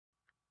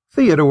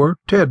Theodore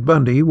Ted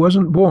Bundy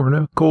wasn't born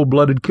a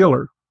cold-blooded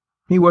killer.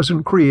 He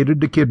wasn't created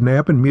to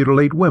kidnap and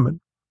mutilate women.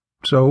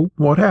 So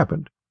what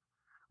happened?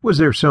 Was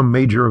there some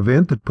major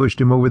event that pushed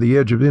him over the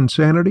edge of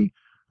insanity,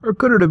 or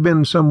could it have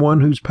been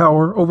someone whose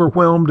power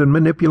overwhelmed and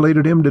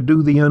manipulated him to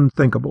do the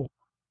unthinkable?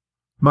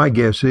 My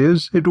guess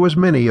is it was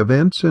many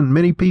events and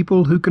many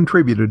people who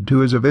contributed to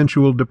his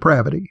eventual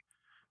depravity,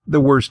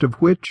 the worst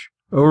of which,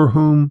 or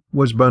whom,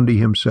 was Bundy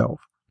himself.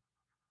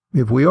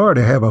 If we are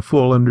to have a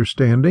full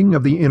understanding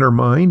of the inner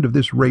mind of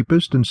this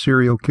rapist and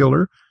serial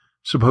killer,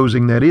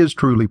 supposing that is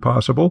truly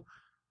possible,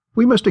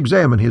 we must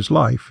examine his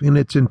life in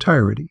its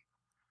entirety.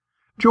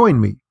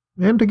 Join me,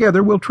 and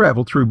together we'll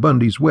travel through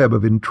Bundy's web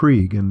of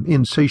intrigue and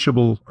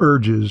insatiable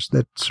urges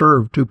that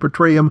serve to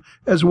portray him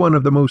as one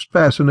of the most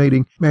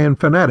fascinating and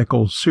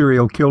fanatical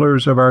serial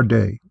killers of our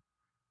day.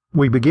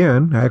 We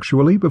begin,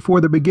 actually, before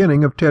the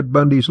beginning of Ted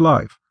Bundy's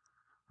life.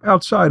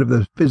 Outside of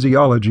the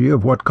physiology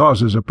of what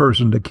causes a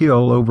person to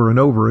kill over and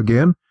over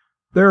again,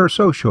 there are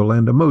social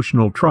and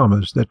emotional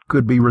traumas that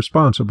could be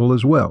responsible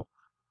as well.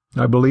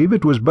 I believe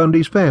it was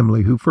Bundy's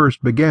family who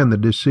first began the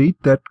deceit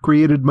that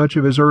created much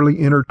of his early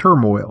inner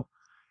turmoil.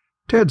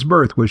 Ted's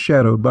birth was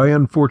shadowed by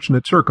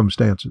unfortunate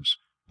circumstances,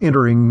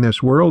 entering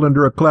this world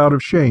under a cloud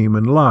of shame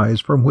and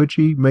lies from which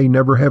he may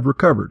never have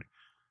recovered.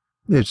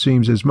 It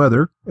seems his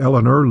mother,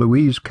 Eleanor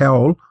Louise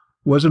Cowell,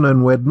 was an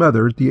unwed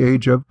mother at the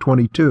age of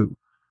 22.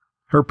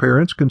 Her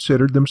parents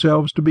considered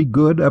themselves to be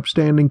good,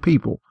 upstanding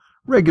people,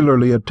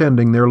 regularly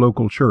attending their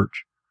local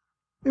church.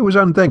 It was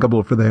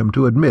unthinkable for them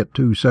to admit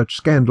to such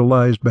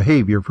scandalized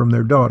behavior from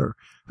their daughter,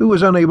 who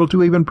was unable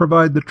to even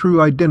provide the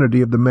true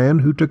identity of the man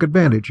who took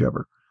advantage of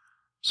her.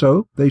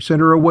 So they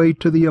sent her away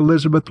to the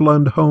Elizabeth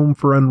Lund Home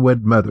for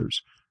Unwed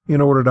Mothers, in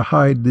order to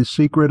hide the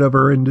secret of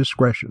her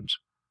indiscretions.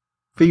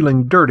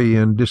 Feeling dirty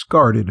and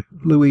discarded,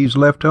 Louise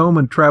left home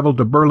and traveled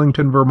to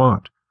Burlington,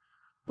 Vermont.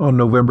 On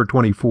November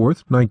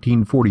 24th,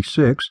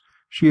 1946,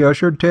 she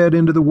ushered Ted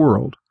into the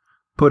world,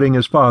 putting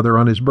his father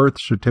on his birth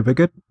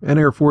certificate, an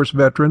Air Force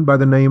veteran by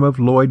the name of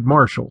Lloyd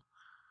Marshall.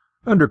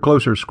 Under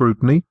closer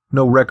scrutiny,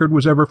 no record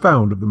was ever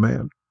found of the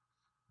man.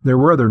 There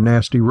were other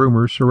nasty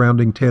rumors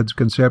surrounding Ted's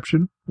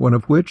conception, one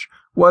of which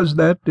was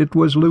that it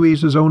was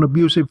Louise's own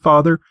abusive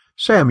father,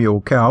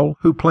 Samuel Cowell,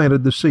 who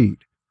planted the seed.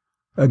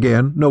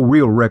 Again, no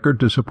real record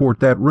to support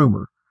that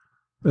rumor.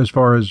 As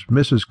far as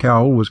Mrs.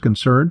 Cowell was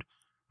concerned,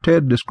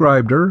 Ted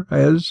described her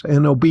as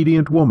an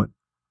obedient woman.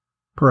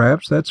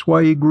 Perhaps that's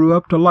why he grew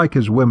up to like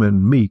his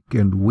women meek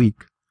and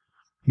weak.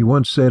 He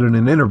once said in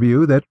an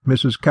interview that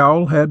Mrs.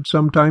 Cowell had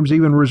sometimes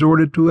even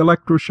resorted to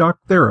electroshock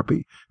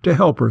therapy to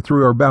help her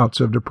through her bouts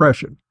of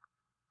depression.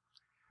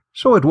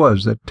 So it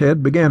was that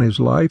Ted began his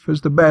life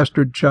as the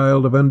bastard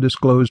child of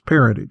undisclosed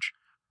parentage,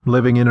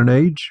 living in an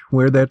age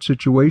where that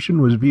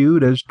situation was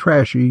viewed as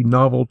trashy,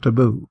 novel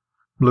taboo.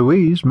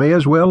 Louise may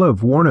as well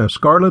have worn a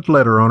scarlet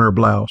letter on her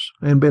blouse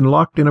and been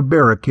locked in a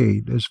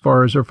barricade as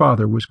far as her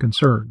father was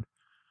concerned.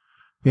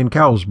 In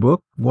Cowell's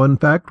book, one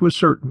fact was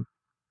certain.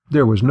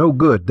 There was no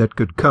good that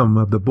could come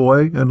of the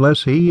boy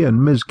unless he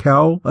and Ms.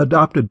 Cowell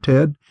adopted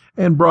Ted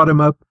and brought him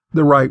up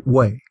the right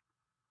way.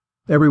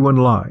 Everyone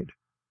lied.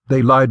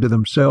 They lied to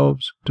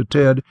themselves, to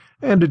Ted,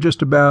 and to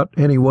just about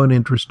anyone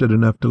interested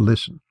enough to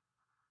listen.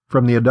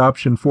 From the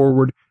adoption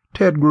forward,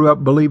 Ted grew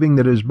up believing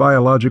that his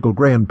biological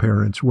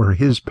grandparents were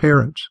his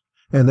parents,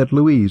 and that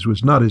Louise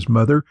was not his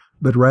mother,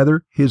 but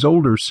rather his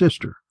older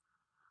sister.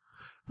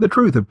 The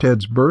truth of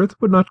Ted's birth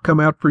would not come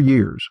out for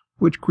years,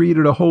 which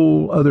created a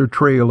whole other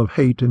trail of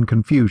hate and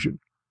confusion.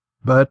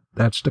 But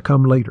that's to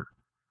come later.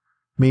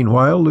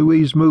 Meanwhile,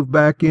 Louise moved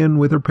back in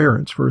with her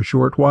parents for a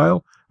short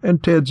while,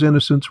 and Ted's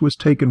innocence was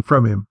taken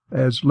from him,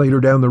 as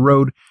later down the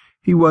road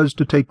he was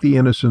to take the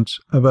innocence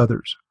of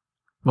others.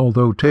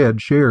 Although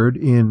Ted shared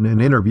in an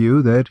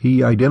interview that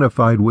he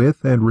identified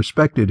with and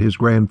respected his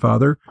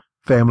grandfather,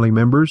 family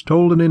members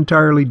told an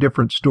entirely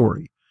different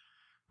story.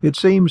 It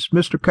seems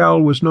Mr.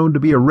 Cowell was known to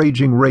be a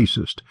raging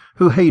racist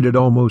who hated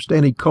almost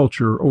any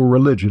culture or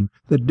religion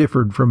that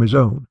differed from his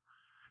own.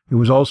 It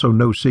was also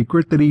no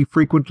secret that he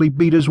frequently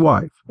beat his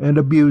wife and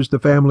abused the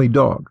family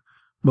dog,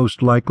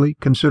 most likely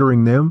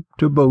considering them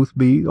to both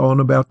be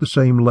on about the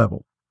same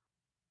level.